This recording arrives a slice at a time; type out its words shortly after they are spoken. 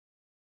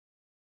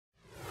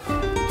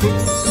I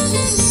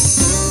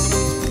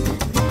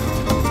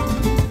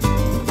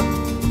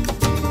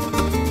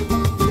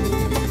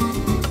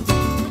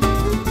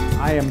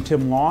am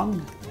Tim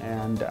Long,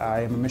 and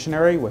I am a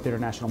missionary with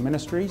International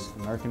Ministries,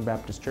 American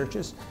Baptist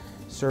Churches,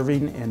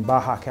 serving in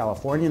Baja,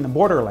 California, in the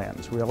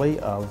borderlands, really,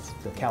 of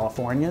the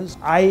Californias.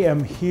 I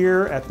am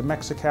here at the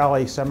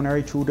Mexicali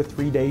Seminary 2 to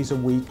 3 days a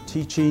week,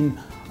 teaching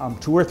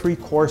 2 or 3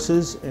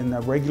 courses in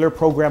the regular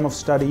program of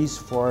studies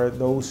for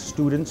those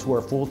students who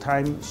are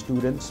full-time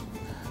students.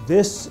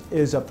 This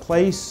is a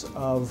place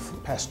of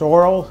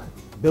pastoral,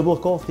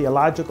 biblical,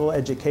 theological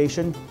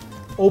education,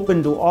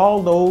 open to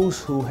all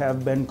those who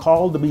have been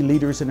called to be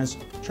leaders in his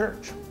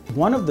church.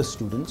 One of the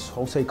students,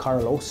 Jose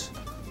Carlos,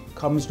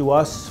 comes to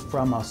us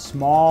from a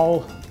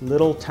small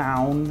little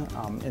town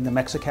in the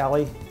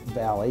Mexicali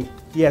Valley.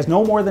 He has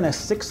no more than a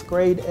 6th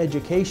grade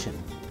education,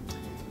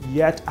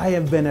 yet I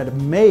have been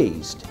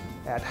amazed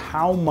at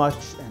how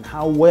much and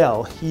how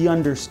well he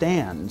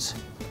understands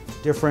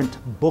different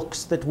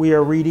books that we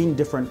are reading,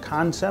 different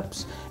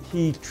concepts.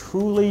 He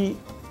truly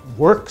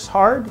works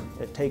hard.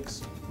 It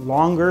takes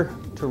longer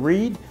to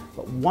read,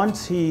 but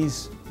once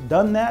he's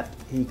done that,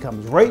 he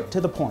comes right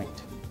to the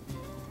point.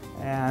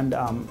 And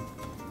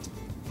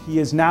he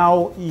is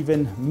now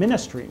even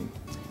ministering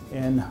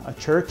in a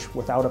church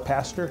without a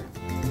pastor.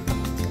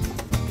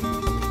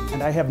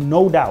 And I have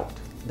no doubt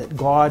that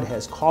God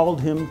has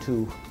called him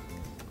to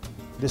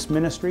this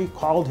ministry,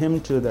 called him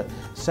to the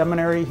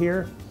seminary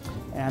here,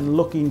 and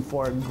looking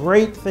for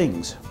great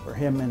things for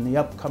him in the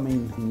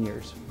upcoming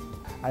years.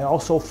 I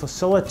also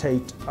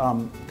facilitate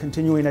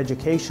continuing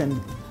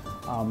education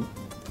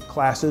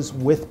classes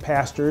with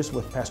pastors,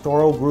 with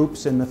pastoral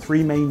groups in the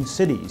 3 main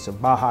cities of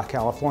Baja,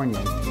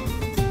 California.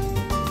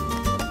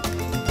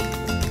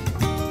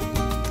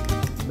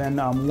 Been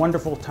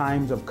wonderful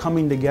times of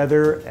coming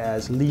together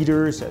as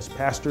leaders, as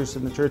pastors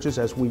in the churches,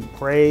 as we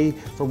pray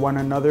for one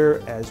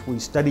another, as we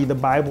study the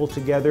Bible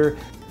together.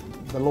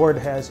 The Lord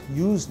has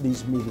used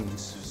these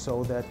meetings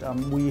so that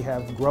we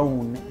have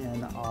grown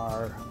in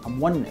our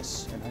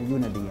oneness and our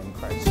unity in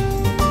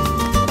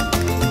Christ.